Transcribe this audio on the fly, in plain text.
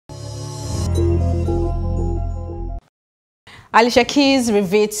Alicia Keys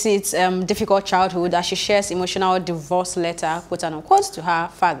revisits difficult childhood as she shares emotional divorce letter, quote unquote, to her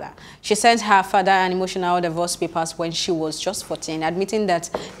father. She sent her father an emotional divorce papers when she was just 14, admitting that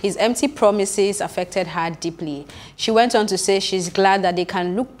his empty promises affected her deeply. She went on to say she's glad that they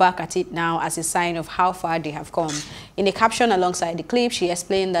can look back at it now as a sign of how far they have come. In a caption alongside the clip, she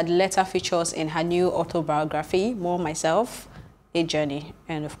explained that the letter features in her new autobiography, More Myself, A Journey,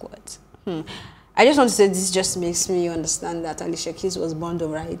 end of quote. I just want to say this just makes me understand that Alicia Keys was born to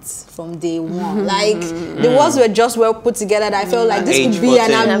write from day one. Like, the words were just well put together that I felt like this could be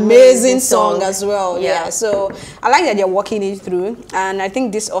an amazing song as well. Yeah, so I like that they're walking it through. And I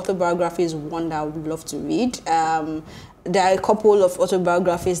think this autobiography is one that I would love to read. There are a couple of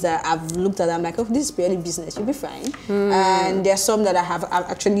autobiographies that I've looked at. I'm like, oh, this is purely business. You'll be fine. And there are some that I've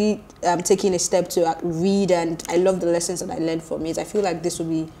actually taken a step to read, and I love the lessons that I learned from it. I feel like this will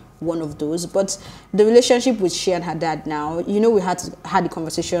be one of those. But the relationship with she and her dad now, you know, we had a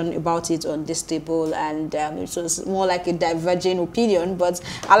conversation about it on this table, and it was more like a diverging opinion, but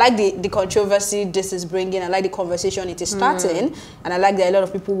I like the controversy this is bringing. I like the conversation it is starting, and I like that a lot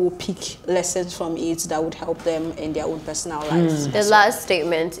of people will pick lessons from it that would help them in their own personal lives. The last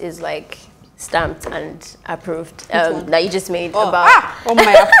statement is like stamped and approved that you just made about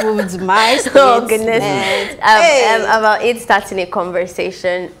my approved, my oh goodness, about it starting a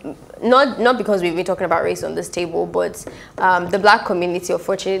conversation, not because we've been talking about race on this table, but the black community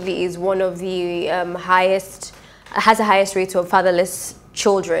unfortunately is one of the has the highest rate of fatherless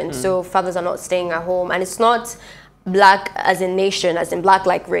children. So fathers are not staying at home, and it's not black as a nation, as in black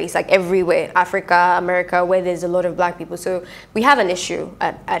like race, like everywhere, Africa, America, where there's a lot of black people. So we have an issue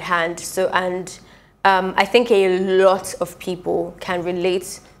at hand. So, and I think a lot of people can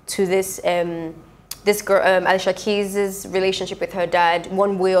relate to this this girl, Alicia Keys' relationship with her dad,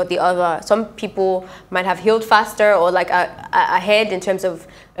 one way or the other. Some people might have healed faster or like ahead in terms of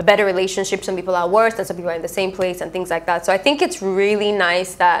a better relationship. Some people are worse, and some people are in the same place and things like that. So I think it's really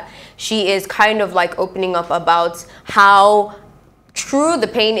nice that she is kind of like opening up about how true the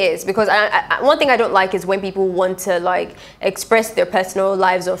pain is, because one thing I don't like is when people want to like express their personal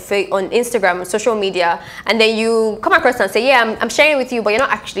lives on Instagram and social media, and then you come across and say, yeah, I'm sharing with you, but you're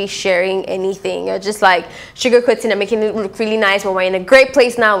not actually sharing anything. You're just like sugarcoating and making it look really nice when we're in a great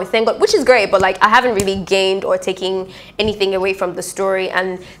place now, we thank God, which is great, but like I haven't really gained or taken anything away from the story.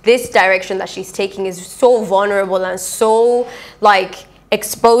 And this direction that she's taking is so vulnerable and so like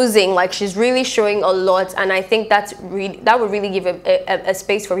exposing, like she's really showing a lot, and I think that would really give a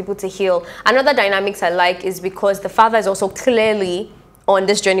space for people to heal. Another dynamics I like is because the father is also clearly on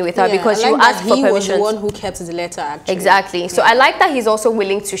this journey with her, because you asked for permission. He was the one who kept the letter, actually. Exactly. So I like that he's also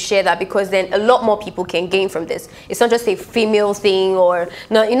willing to share that, because then a lot more people can gain from this. It's not just a female thing, or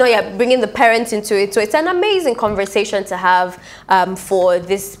no, you know, you're bringing the parents into it. So it's an amazing conversation to have for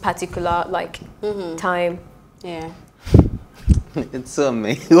this particular like time. Yeah. It's so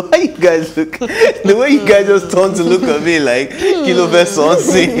amazing. Why you guys look, the way you guys just turn to look at me like Kilo verse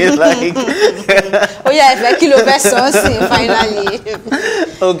Sonsi, like oh yeah, it's like Kilo verse Sonsi finally.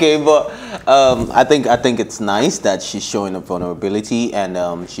 Okay, but I think it's nice that she's showing a vulnerability,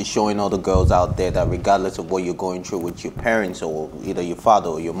 and she's showing all the girls out there that regardless of what you're going through with your parents or either your father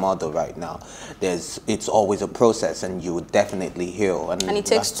or your mother right now, it's always a process, and you would definitely heal. And it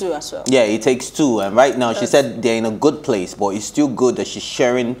takes two as well. Yeah, it takes two. And right now she said they're in a good place, but it's still good that she's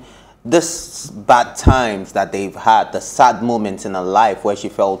sharing this bad times that they've had, the sad moments in her life where she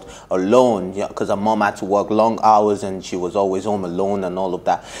felt alone, because her mom had to work long hours and she was always home alone and all of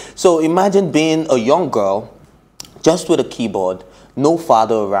that. So imagine being a young girl just with a keyboard, no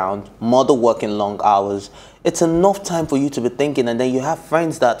father around, mother working long hours. It's enough time for you to be thinking, and then you have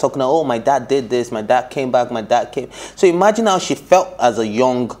friends that are talking, oh, my dad did this, my dad came back, my dad came. So imagine how she felt as a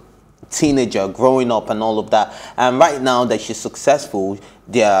young teenager growing up and all of that. And right now that she's successful,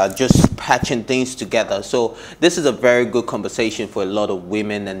 they are just patching things together. So this is a very good conversation for a lot of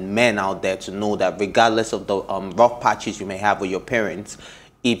women and men out there to know that regardless of the rough patches you may have with your parents,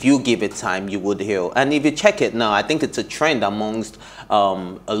 if you give it time, you would heal. And if you check it now, I think it's a trend amongst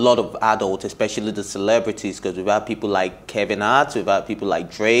a lot of adults, especially the celebrities, because we've had people like Kevin Hart, we've had people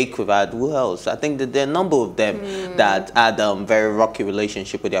like Drake, we've had, who else? I think that there are a number of them that had very rocky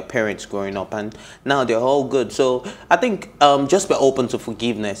relationship with their parents growing up, and now they're all good. So I think just be open to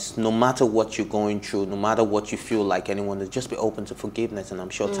forgiveness, no matter what you're going through, no matter what you feel like anyone, just be open to forgiveness, and I'm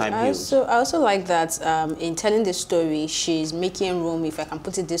sure time heals. I also like that in telling the story, she's making room, if I can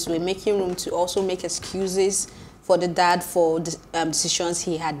put it this way, making room to also make excuses for the dad for the decisions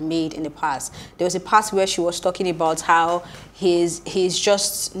he had made in the past. There was a part where she was talking about how he's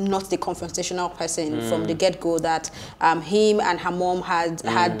just not the confrontational person from the get-go, that him and her mom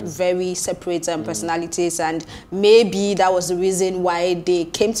had very separate personalities, and maybe that was the reason why they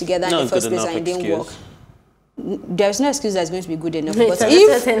came together in the first place and it didn't work. There's no excuse that's going to be good enough. But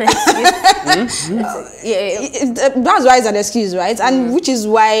if that's why it's an excuse, right? And which is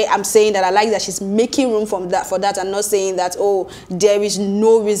why I'm saying that I like that she's making room for that and not saying that, oh, there is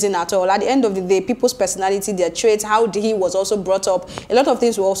no reason at all. At the end of the day, people's personality, their traits, how he was also brought up, a lot of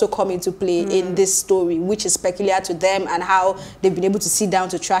things will also come into play in this story, which is peculiar to them and how they've been able to sit down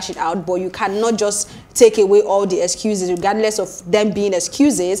to trash it out. But you cannot just take away all the excuses, regardless of them being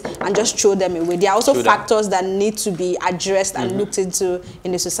excuses, and just throw them away. There are also factors that need to be addressed and looked into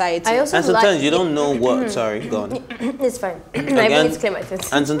in the society. And sometimes you don't know what. Sorry, go on. It's fine. I need to clear my throat.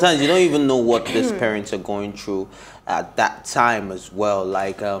 And sometimes you don't even know what these parents are going through at that time as well.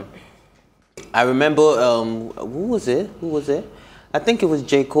 Like, I remember, who was it? I think it was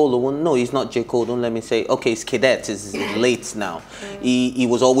J. Cole. Or no, he's not J. Cole. Don't let me say. Okay, it's Cadet. It's late now. He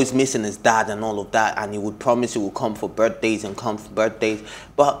was always missing his dad and all of that, and he would promise he would come for birthdays and come for birthdays.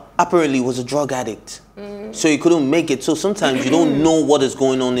 But apparently he was a drug addict. So he couldn't make it. So sometimes you don't know what is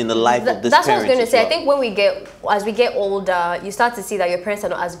going on in the life of this parent. That's what I was going to say. I think when as we get older, you start to see that your parents are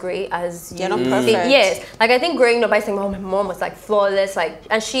not as great as you're not perfect. Yes. Like I think growing up, I think, oh, my mom was like flawless. Like,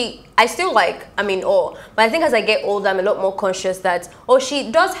 and I still like, but I think as I get older, I'm a lot more conscious that, oh,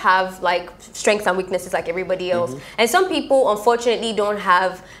 she does have like strengths and weaknesses like everybody else. And some people, unfortunately, don't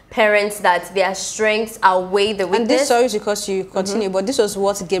have parents that their strengths outweigh the weakness. And this, sorry because you continue, but this was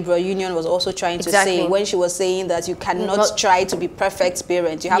what Gabriel Union was also trying to say when she was saying that you cannot try to be perfect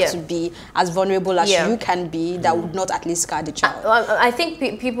parent. You have to be as vulnerable as you can be. That would not at least scar the child. I think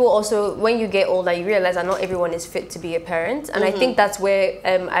people also, when you get older, you realize that not everyone is fit to be a parent. And I think that's where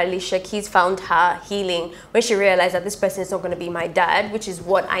Alicia Keys found her healing, when she realized that this person is not going to be my dad, which is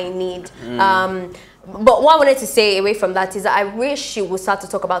what I need. But what I wanted to say away from that is that I wish she would start to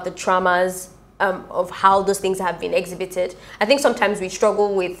talk about the traumas of how those things have been exhibited. I think sometimes we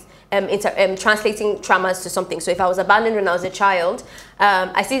struggle with translating traumas to something. So if I was abandoned when I was a child,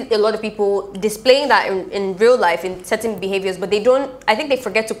 I see a lot of people displaying that in real life in certain behaviors, but I think they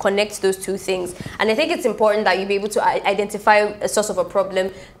forget to connect those two things. And I think it's important that you be able to identify a source of a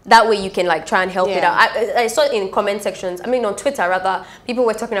problem. That way you can like try and help it out. I saw in comment sections, on Twitter rather, people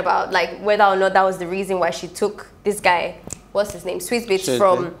were talking about like whether or not that was the reason why she took this guy, what's his name, Sweet Bits,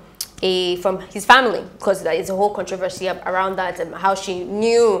 from his family, because there is a whole controversy around that, and how she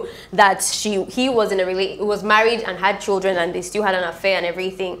knew that he was married and had children and they still had an affair and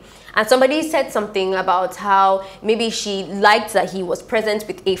everything. And somebody said something about how maybe she liked that he was present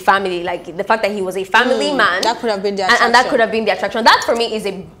with a family, like the fact that he was a family man. That could have been the attraction. And that could have been the attraction. That for me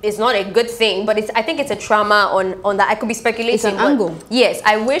is not a good thing, but I think it's a trauma on that. I could be speculating. It's an angle. Yes,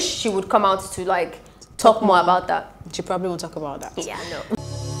 I wish she would come out to like talk more about that. She probably won't talk about that. Yeah, no.